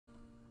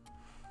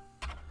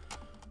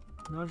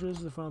Not sure this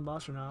is the final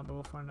boss or not, but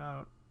we'll find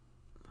out.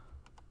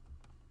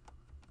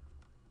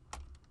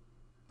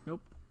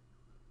 Nope.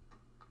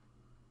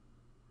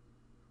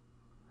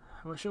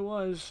 I wish it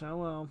was. Oh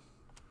well.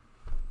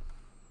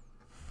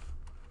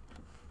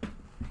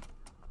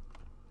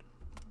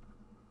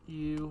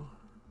 You,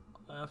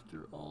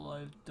 after all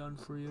I've done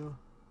for you.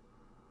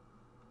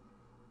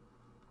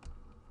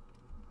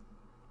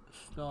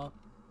 Stop.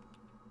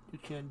 You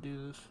can't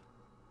do this.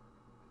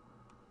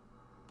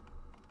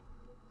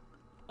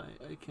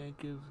 I can't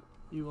give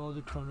you all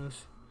the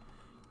Kronos.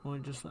 You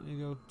want to just let me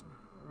go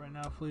right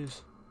now,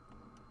 please?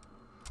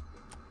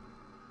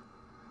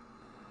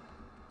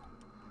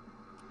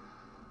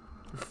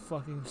 You're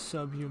fucking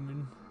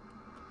subhuman.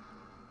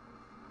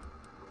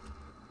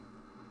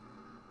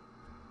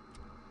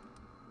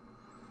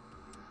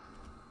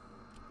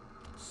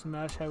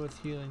 Smash head with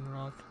healing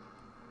rock.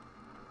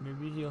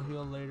 Maybe he'll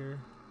heal later.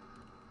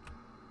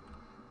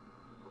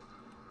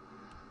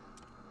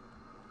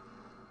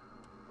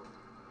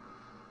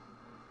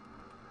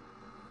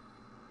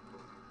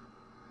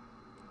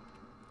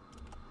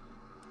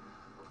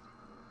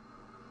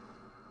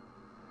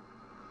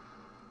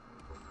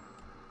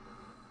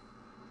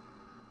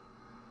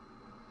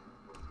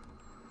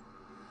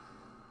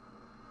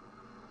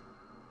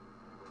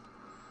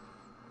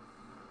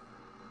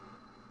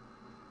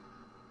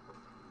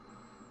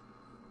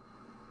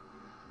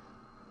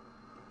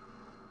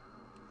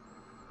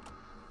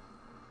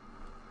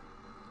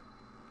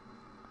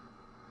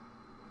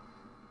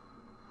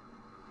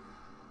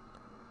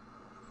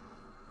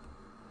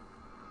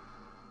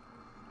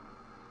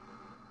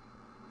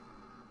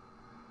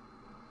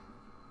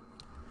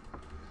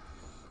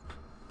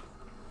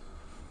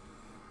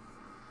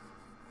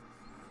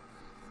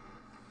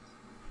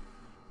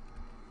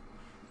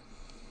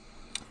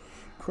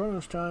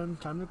 Kronos time.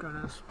 Time to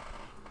Kronos.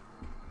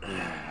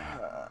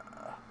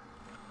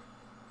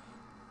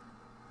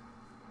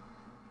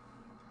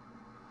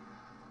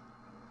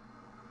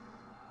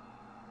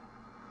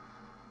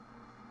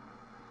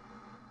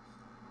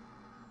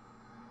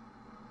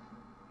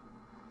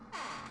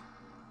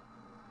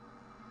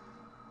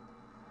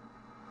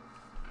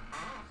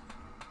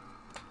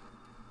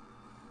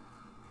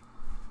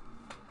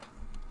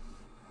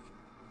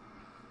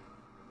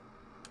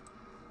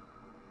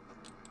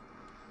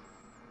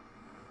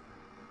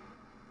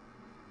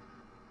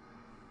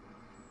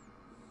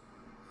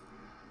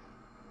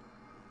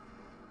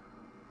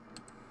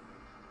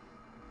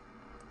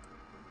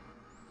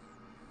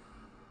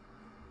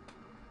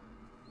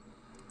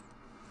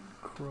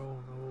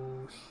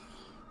 Kronos.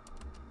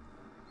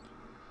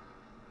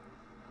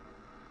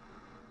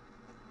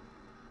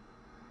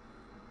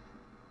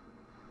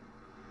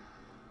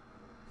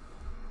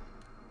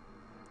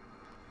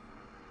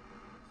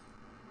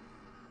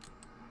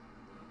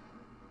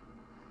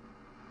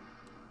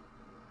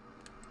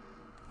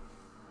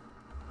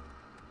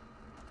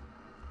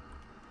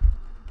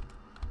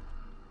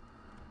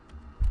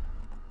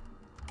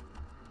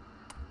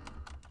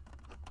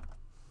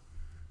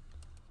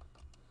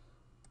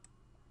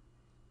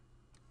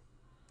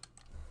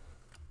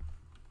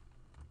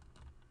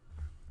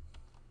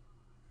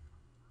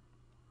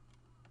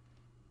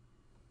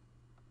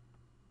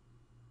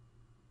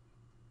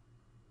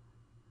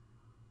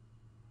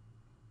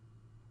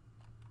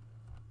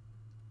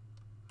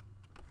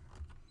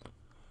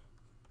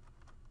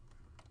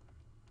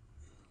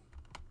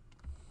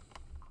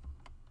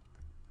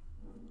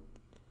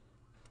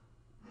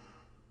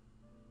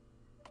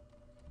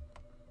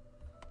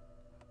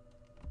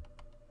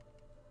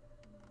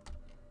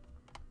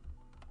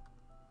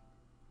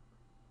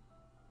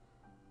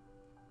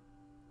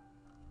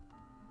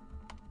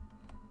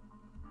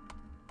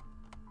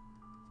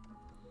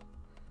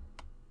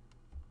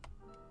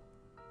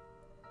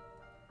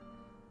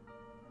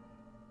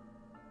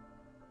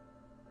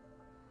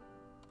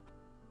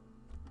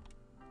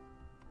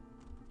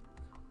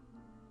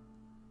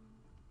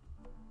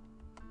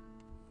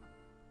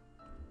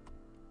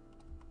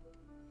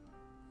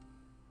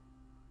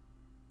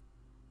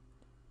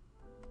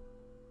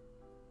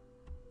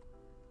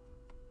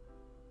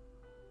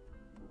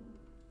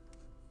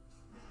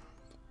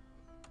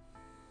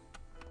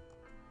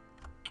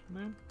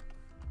 Man.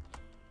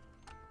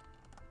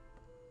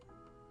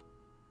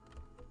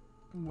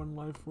 One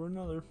life for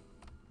another.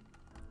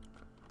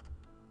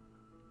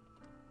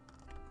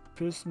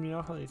 Pissed me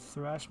off how they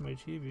thrashed my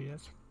TV.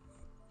 That's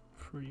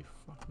pretty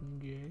fucking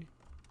gay.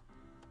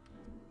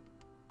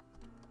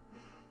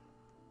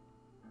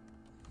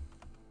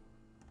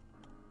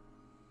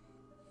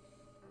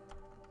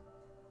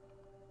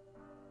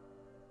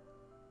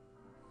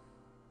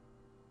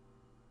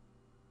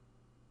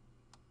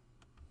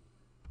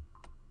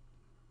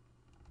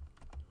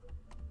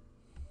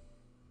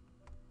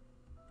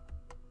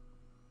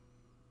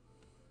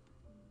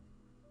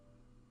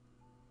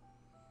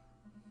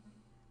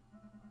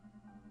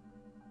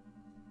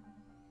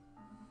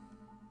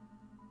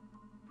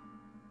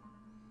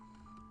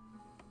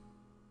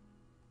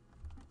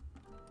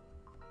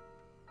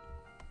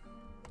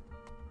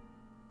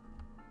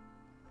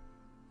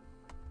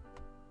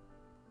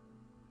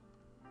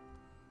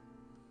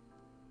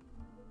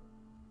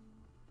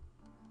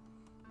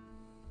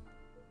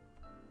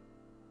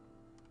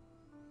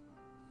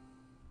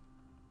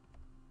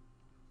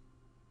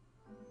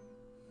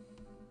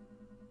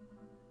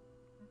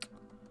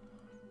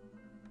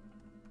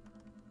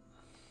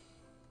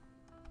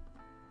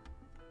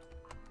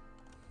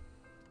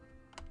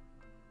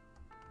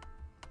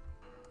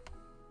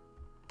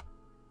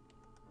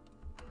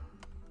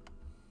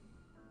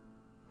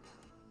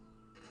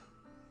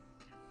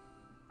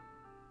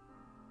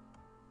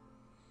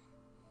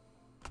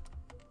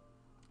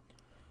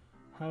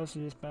 House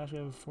is dispatched. We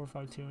have a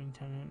 452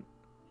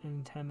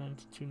 in 10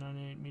 minutes.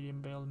 298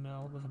 medium baled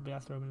male with a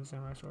bathrobe and a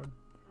samurai sword.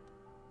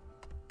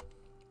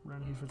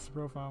 Ren, he fits the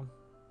profile.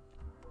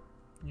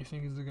 You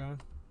think he's the guy?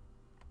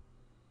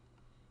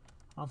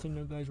 I don't think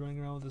no guy's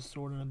running around with a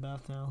sword and a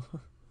bath towel.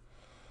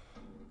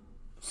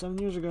 7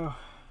 years ago.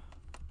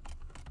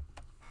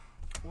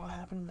 What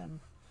happened then?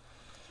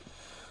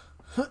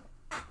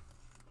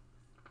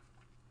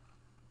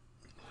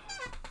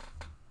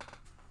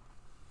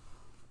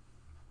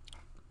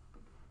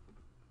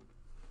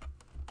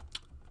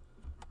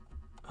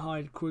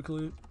 Hide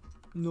quickly.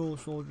 No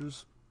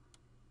soldiers.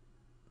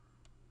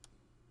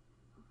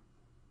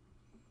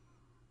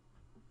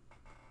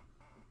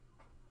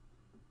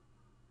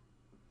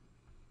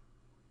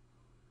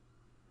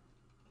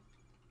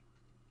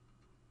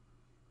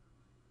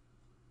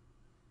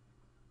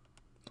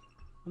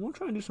 I'm gonna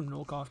try and do some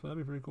null cosplay. That'd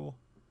be pretty cool.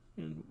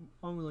 And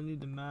I don't really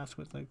need the mask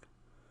with like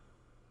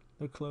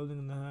the clothing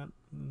and the hat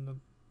and the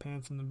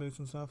pants and the boots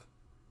and stuff.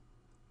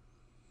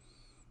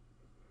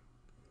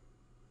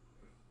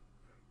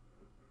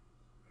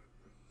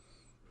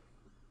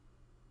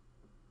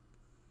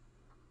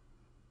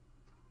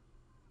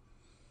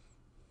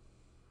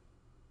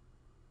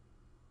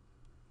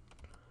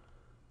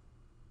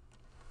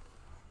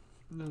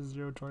 That's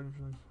 0 target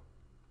for this.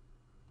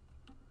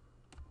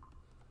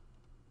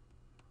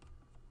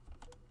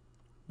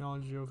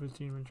 Knowledge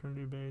 015, return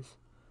to base.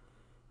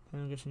 If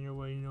anyone gets in your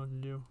way, you know what to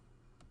do.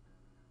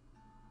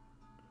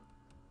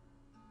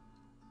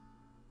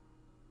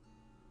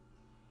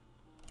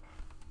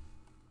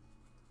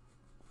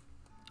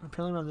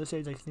 Apparently around this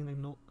age, I think like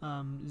no,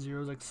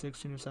 0 is like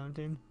 16 or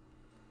 17.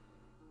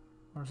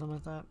 Or something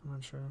like that. I'm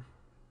not sure.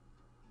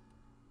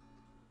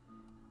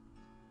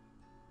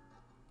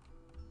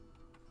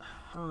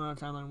 I don't know how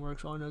the timeline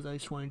works. All I know is that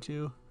he's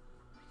 22.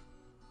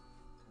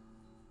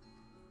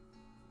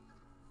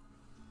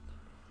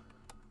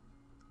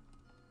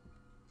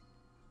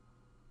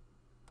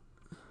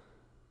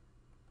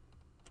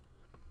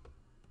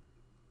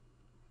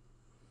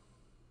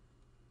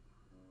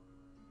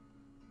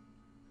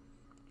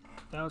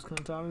 That was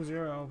Katana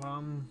ZERO.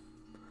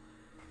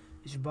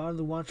 If you bothered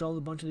to watch all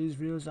the bunch of these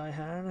videos I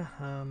had,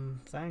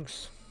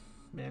 thanks.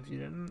 If you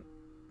didn't,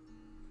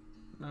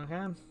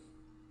 okay.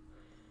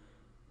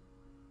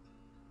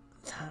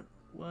 That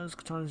was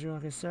Katana ZERO,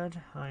 like I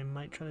said. I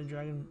might try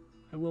to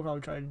I will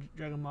probably try to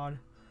Dragon mod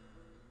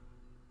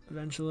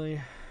eventually.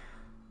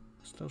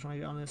 Still trying to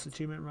get on this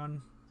achievement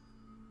run.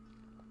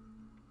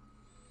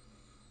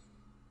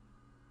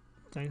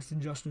 Thanks to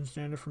Justin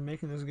Stander for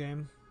making this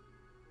game.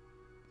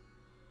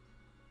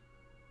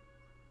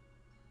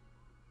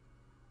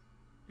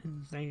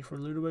 And thank you for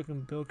Ludowick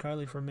and Bill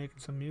Kiley for making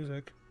some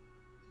music.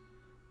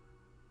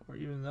 Or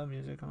even the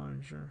music, I'm not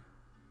even sure.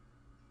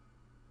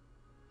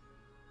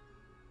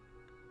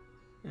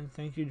 And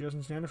thank you,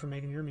 Justin Stander, for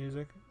making your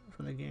music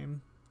for the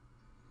game.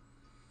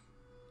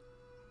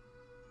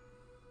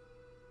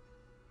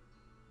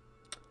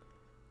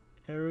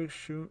 Eric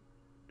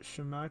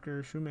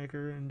Shoemaker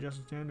and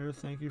Justin Stander,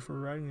 thank you for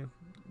writing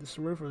the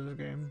story for this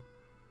game.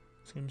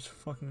 This game's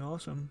fucking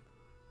awesome.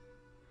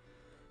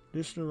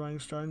 Additional writing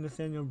starring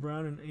Nathaniel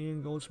Brown and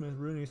Ian Goldsmith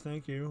Rooney,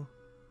 thank you.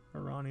 Or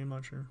Ronnie, I'm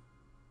not sure.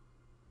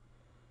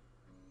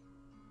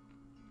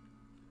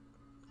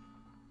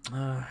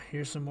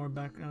 Here's some more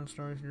background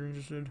stories if you're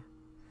interested.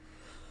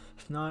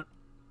 If not,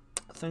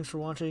 thanks for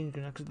watching. You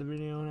can exit the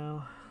video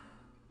now.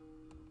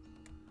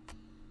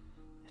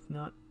 If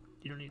not,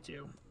 you don't need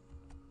to.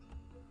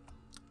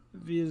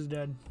 V is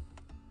dead.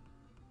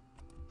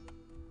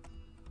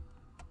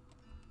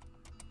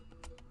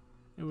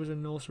 It was a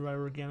null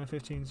survivor, Gamma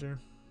 15, sir.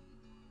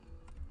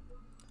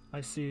 I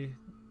see,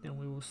 and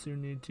we will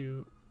soon need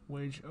to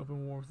wage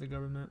open war with the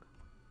government.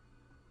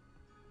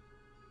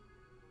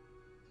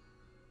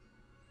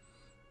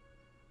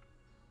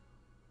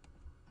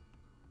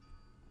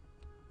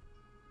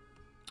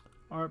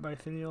 Art by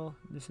Finial,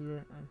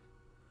 Deceiver,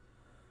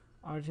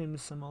 Artem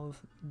Samalov,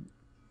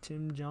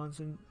 Tim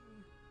Johnson,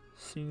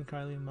 Sean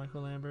Kiley,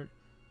 Michael Lambert,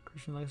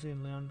 Christian Lexi,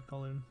 and Leon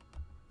Cullen.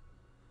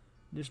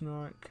 Additional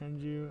art,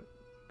 Kenju,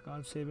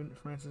 God Sabin,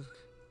 Francis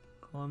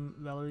Colum,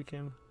 Valerie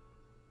Kim,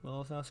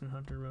 Willowhouse, and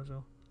Hunter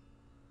Rosso.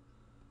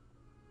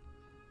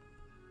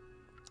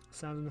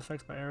 Sounds and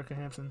effects by Erica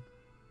Hampson.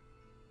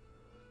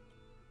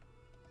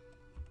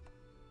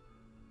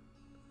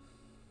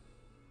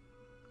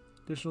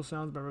 Additional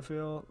sounds by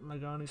Raphael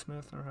Lagani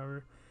Smith, or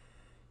however.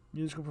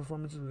 Musical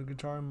performances with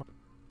guitar and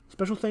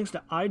special thanks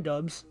to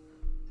iDubbbz,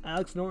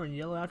 Alex Norton,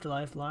 Yellow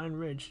Afterlife, Lion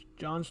Ridge,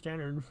 John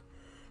Standard.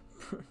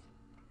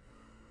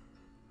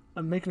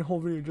 I'm making a whole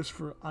video just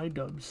for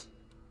iDubbbz.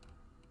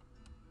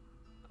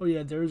 Oh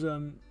yeah, there's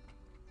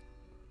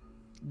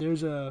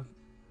a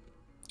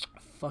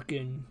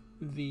fucking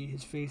V.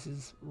 His face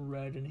is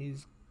red, and I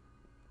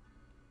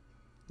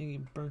think he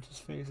burnt his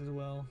face as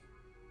well.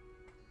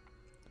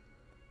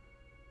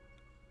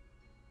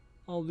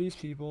 All these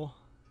people,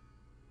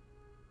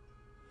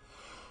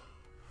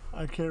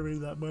 I can't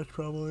read that much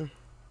probably.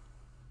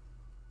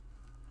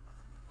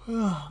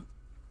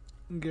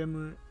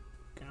 Gamma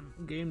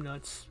Game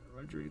Nuts,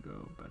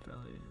 Rodrigo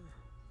Batelli.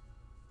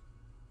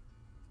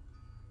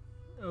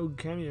 Oh,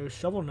 cameo,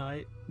 Shovel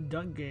Knight,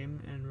 Duck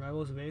Game, and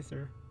Rivals of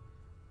Aether.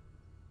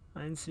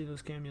 I didn't see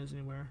those cameos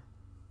anywhere.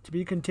 To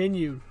be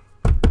continued.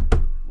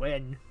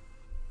 When?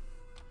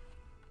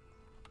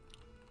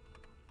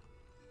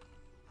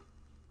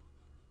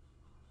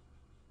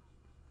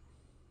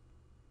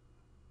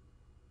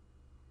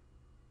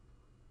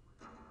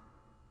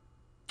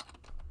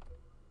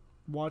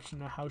 Watching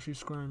how she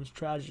squirms.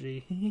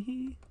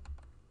 Tragedy.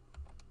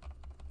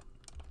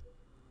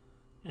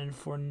 And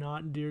for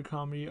not dear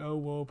comedy, oh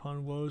woe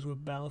upon woes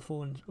with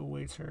Battleful and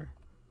awaits her.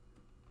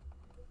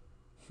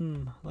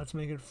 Let's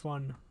make it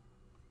fun.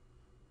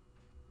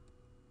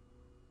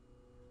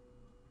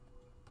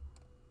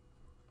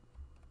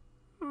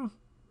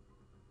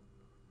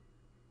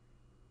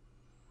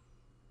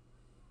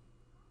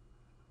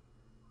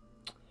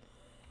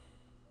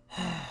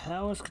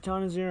 That was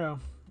Katana ZERO.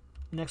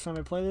 Next time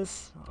I play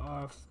this,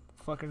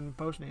 fucking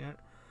posting it,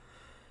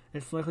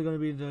 it's likely going to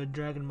be the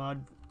Dragon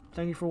mod.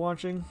 Thank you for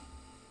watching.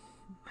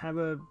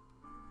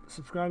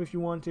 Subscribe if you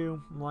want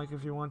to, like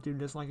if you want to,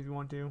 dislike if you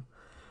want to.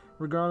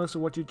 Regardless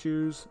of what you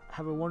choose,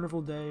 have a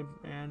wonderful day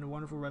and a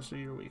wonderful rest of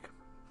your week.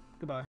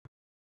 Goodbye.